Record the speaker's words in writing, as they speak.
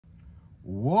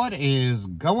What is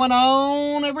going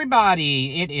on,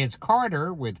 everybody? It is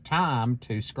Carter with Time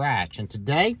to Scratch, and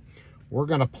today we're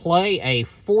going to play a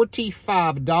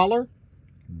 $45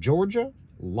 Georgia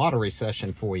lottery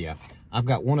session for you. I've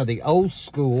got one of the old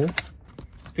school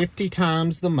 50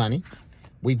 times the money.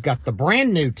 We've got the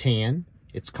brand new 10.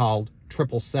 It's called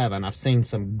 777. I've seen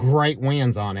some great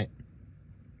wins on it.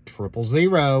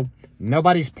 000.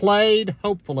 Nobody's played,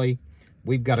 hopefully.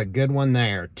 We've got a good one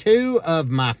there. Two of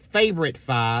my favorite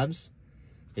fives.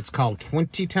 It's called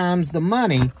 20 times the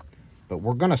money, but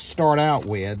we're going to start out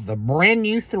with the brand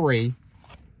new 3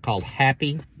 called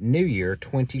Happy New Year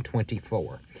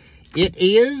 2024. It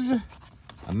is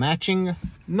a matching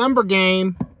number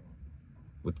game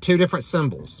with 2 different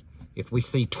symbols. If we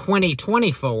see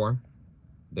 2024,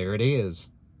 there it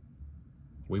is.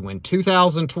 We win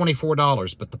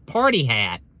 $2,024, but the party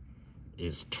hat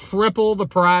is triple the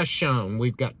prize shown.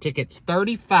 We've got tickets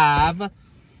 35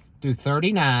 through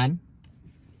 39.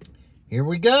 Here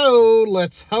we go.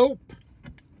 Let's hope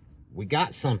we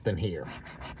got something here.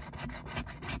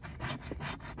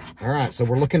 All right, so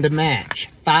we're looking to match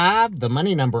 5, the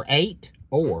money number 8,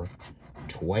 or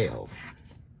 12.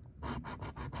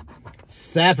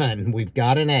 7, we've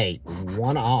got an 8,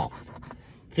 1 off.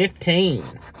 15,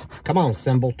 come on,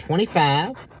 symbol,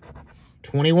 25.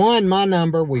 21, my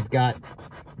number. We've got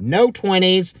no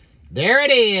 20s. There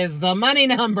it is, the money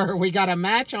number. We got a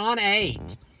match on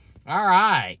 8. All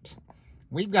right.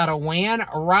 We've got a win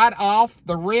right off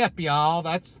the rip, y'all.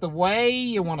 That's the way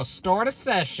you want to start a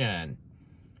session.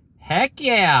 Heck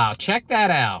yeah. Check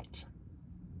that out.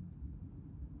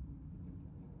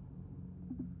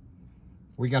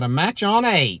 We got a match on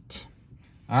 8.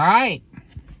 All right.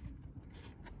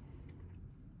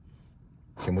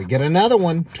 Can we get another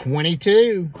one?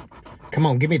 22. Come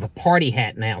on, give me the party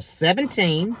hat now.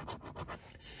 17.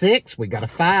 6, we got a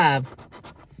 5.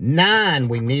 9,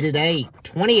 we needed 8.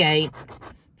 28.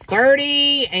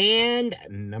 30, and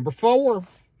number 4.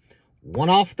 1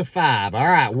 off the 5. All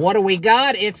right, what do we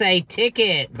got? It's a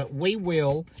ticket, but we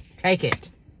will take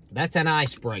it. That's an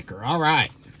icebreaker. All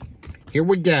right, here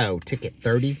we go. Ticket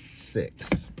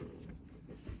 36.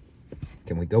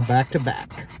 Can we go back to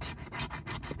back?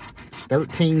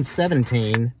 13,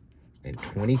 17, and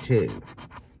 22.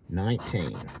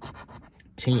 19.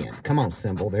 10. Come on,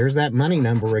 symbol. There's that money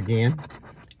number again.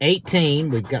 18.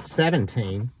 We've got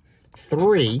 17.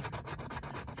 3.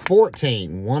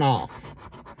 14. 1 off.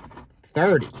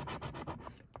 30.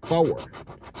 4.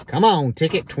 Come on,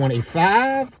 ticket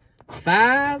 25.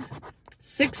 5.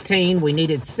 16. We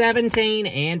needed 17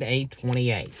 and a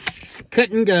 28.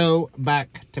 Couldn't go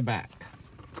back to back.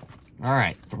 All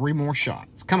right, 3 more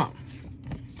shots. Come on.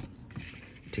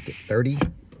 Ticket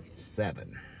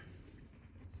 37.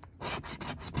 All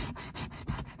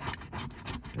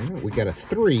right, we got a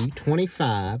 3,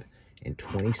 25, and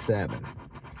 27.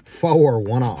 4,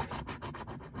 1 off.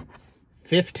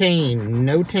 15,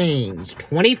 no teens.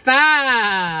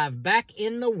 25, back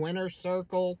in the winner's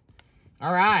circle.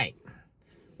 All right,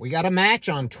 we got a match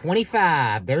on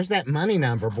 25. There's that money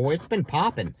number, boy. It's been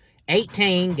popping.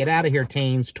 18, get out of here,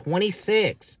 teens.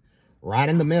 26, right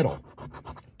in the middle.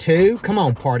 2, come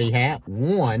on, party hat.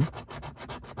 1,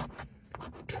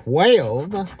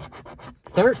 12,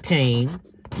 13,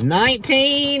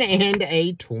 19, and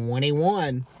a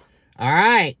 21. All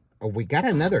right. Oh, we got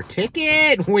another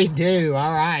ticket? We do.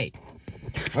 All right.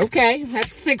 Okay,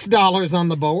 that's $6 on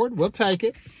the board. We'll take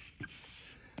it.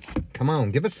 Come on,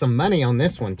 give us some money on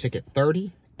this one. Ticket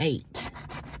 38.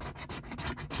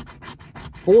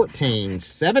 14,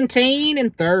 17,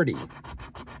 and 30.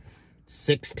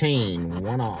 16,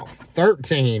 1 off.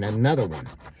 13, another one.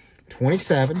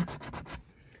 27.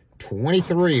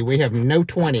 23, we have no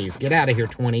 20s. Get out of here,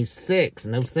 26,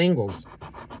 no singles.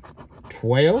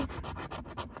 12.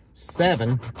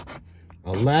 7.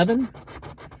 11.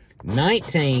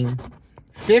 19.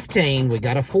 15, we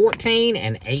got a 14,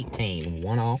 and 18.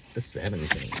 1 off the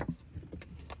 17.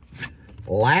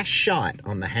 Last shot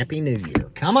on the Happy New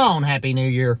Year. Come on, Happy New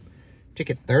Year.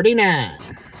 Ticket 39.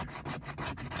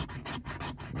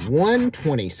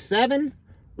 127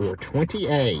 or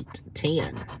 28.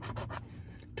 10.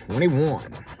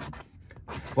 21.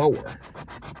 4.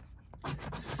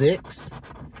 6.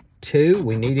 2.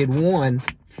 We needed 1.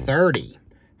 30.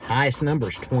 Highest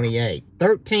number's 28.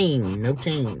 13. No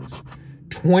teens.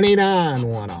 29.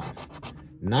 1 off.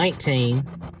 19.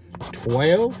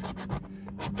 12.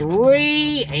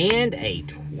 3. And a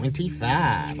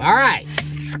 25. All right.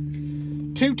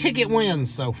 2 ticket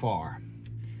wins so far.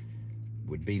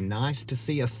 Would be nice to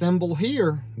see a symbol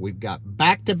here. We've got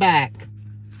back-to-back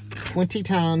 20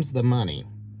 times the money.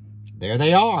 There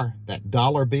they are. That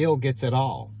dollar bill gets it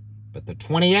all. But the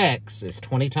 20X is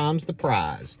 20 times the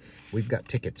prize. We've got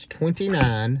tickets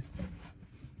 29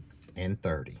 and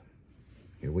 30.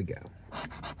 Here we go.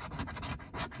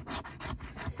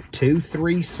 2,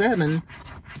 3, 7,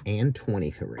 and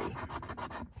 23.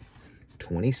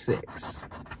 26.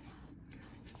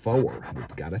 4,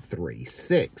 we've got a 3.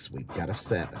 6, we've got a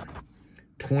 7.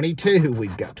 22,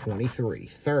 we've got 23.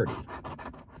 30.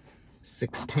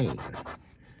 16.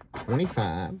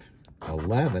 25.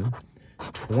 11.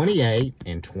 28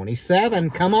 and 27.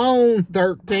 Come on,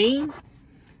 13.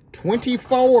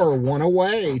 24, one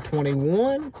away.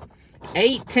 21.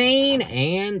 18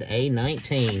 and a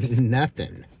 19.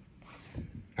 Nothing.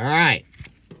 All right,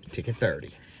 ticket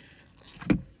 30.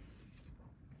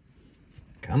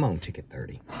 Come on, ticket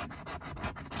 30.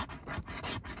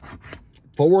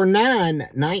 4, 9,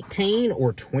 19,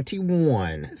 or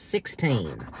 21.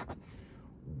 16.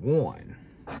 1.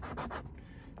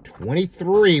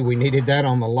 23, we needed that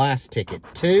on the last ticket.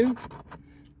 2,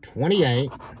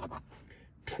 28,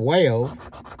 12,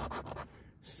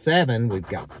 7, we've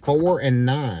got 4 and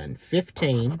 9,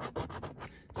 15,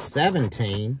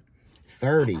 17,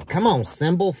 30. Come on,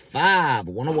 symbol. 5,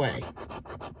 one away.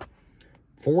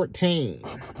 14,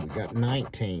 we got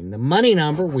 19. The money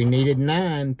number, we needed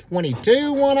 9,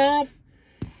 22, one off,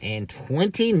 and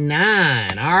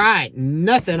 29. All right,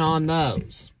 nothing on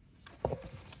those.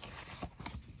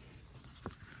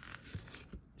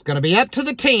 It's going to be up to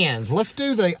the 10s. Let's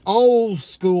do the old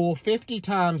school 50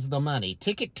 times the money.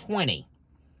 Ticket 20.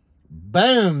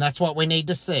 Boom, that's what we need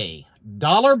to see.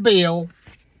 Dollar bill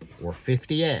or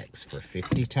 50X for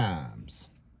 50 times.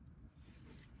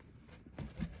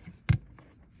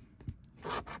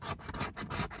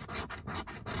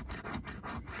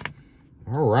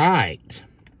 All right.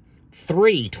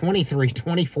 3, 23,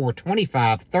 24,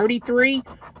 25, 33,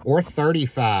 or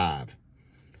 35.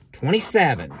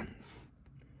 27.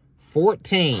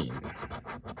 14,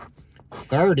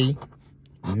 30,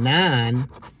 9,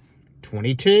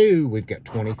 22, we've got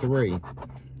 23,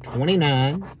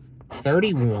 29,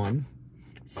 31,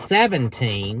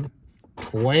 17,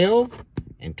 12,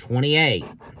 and 28,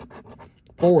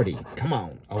 40, come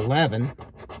on, 11,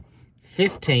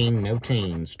 15, no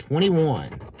teens, 21,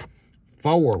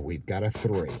 4, we've got a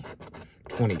 3,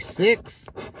 26,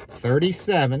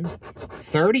 37,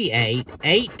 38,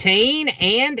 18,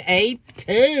 and a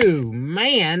 2.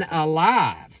 Man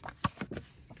alive.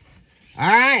 All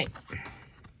right.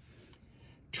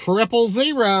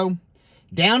 000.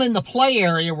 Down in the play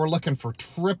area, we're looking for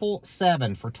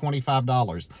 777 for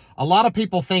 $25. A lot of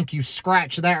people think you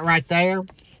scratch that right there.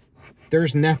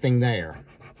 There's nothing there.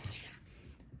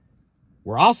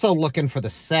 We're also looking for the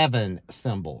 7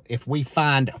 symbol. If we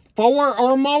find 4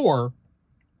 or more,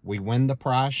 we win the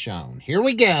prize shown. Here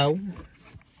we go.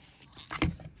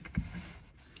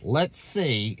 Let's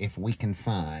see if we can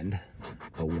find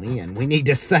a win. We need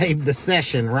to save the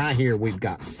session right here. We've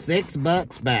got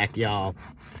 $6 back, y'all.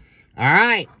 All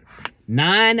right.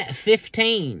 9,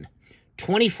 15,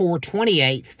 24,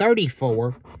 28,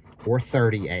 34, or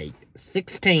 38.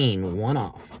 16, one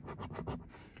off.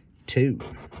 2,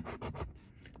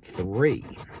 3,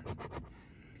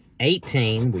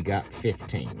 18, we got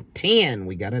 15. 10,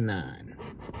 we got a 9.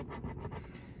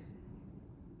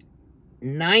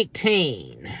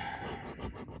 19.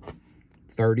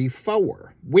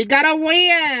 34. We got a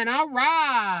win. All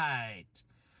right.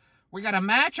 We got a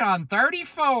match on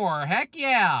 34. Heck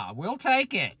yeah. We'll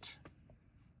take it.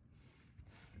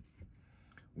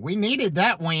 We needed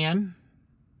that win.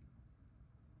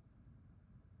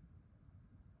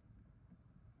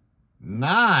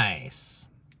 Nice.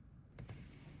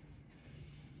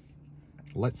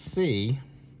 Let's see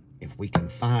if we can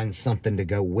find something to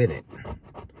go with it.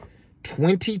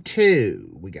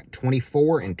 22. We got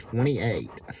 24 and 28.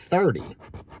 30.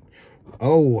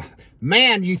 Oh,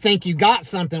 man, you think you got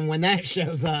something when that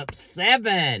shows up.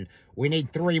 7. We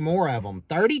need 3 more of them.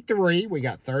 33. We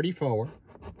got 34.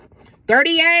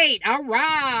 38. All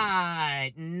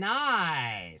right.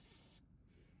 Nice.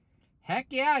 Heck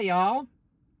yeah, y'all.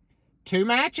 2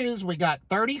 matches. We got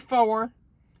 34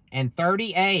 and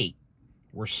 38.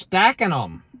 We're stacking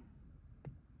them.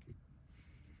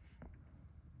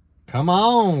 Come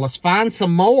on, let's find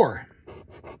some more.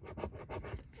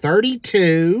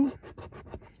 32,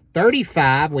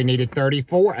 35, we needed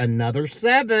 34, another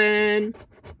 7.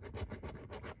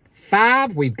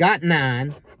 5, we've got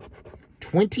 9.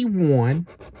 21.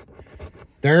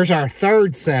 There's our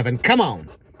third 7. Come on.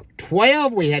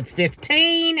 12, we had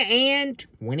 15, and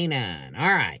 29.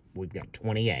 All right, we've got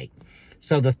 28.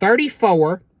 So the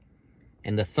 34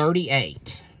 and the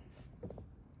 38.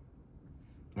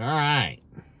 All right.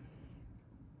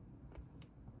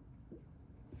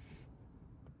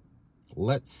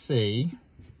 Let's see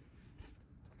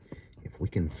if we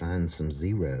can find some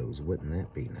zeros. Wouldn't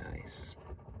that be nice?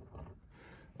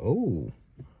 Oh,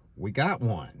 we got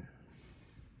one.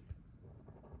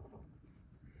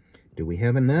 Do we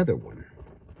have another one?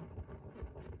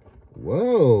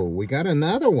 Whoa, we got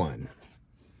another one.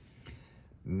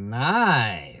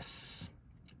 Nice.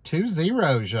 2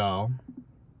 zeros, y'all.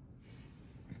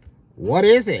 What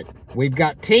is it? We've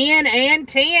got 10 and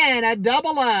 10, a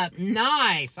double up.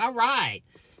 Nice. All right.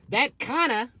 That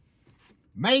kind of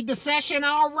made the session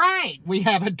all right. We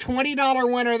have a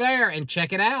 $20 winner there, and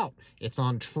check it out. It's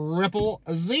on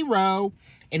 000,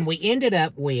 and we ended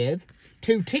up with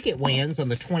 2 ticket wins on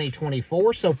the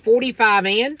 2024. So 45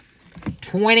 in,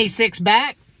 26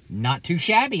 back. Not too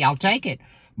shabby. I'll take it.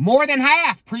 More than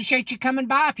half. Appreciate you coming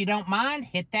by. If you don't mind,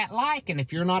 hit that like. And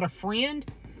if you're not a friend,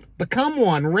 become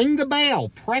one. Ring the bell.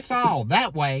 Press all.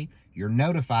 That way, you're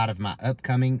notified of my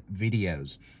upcoming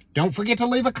videos. Don't forget to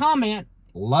leave a comment.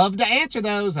 Love to answer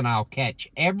those, and I'll catch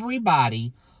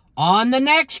everybody on the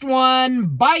next one.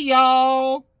 Bye,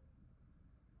 y'all.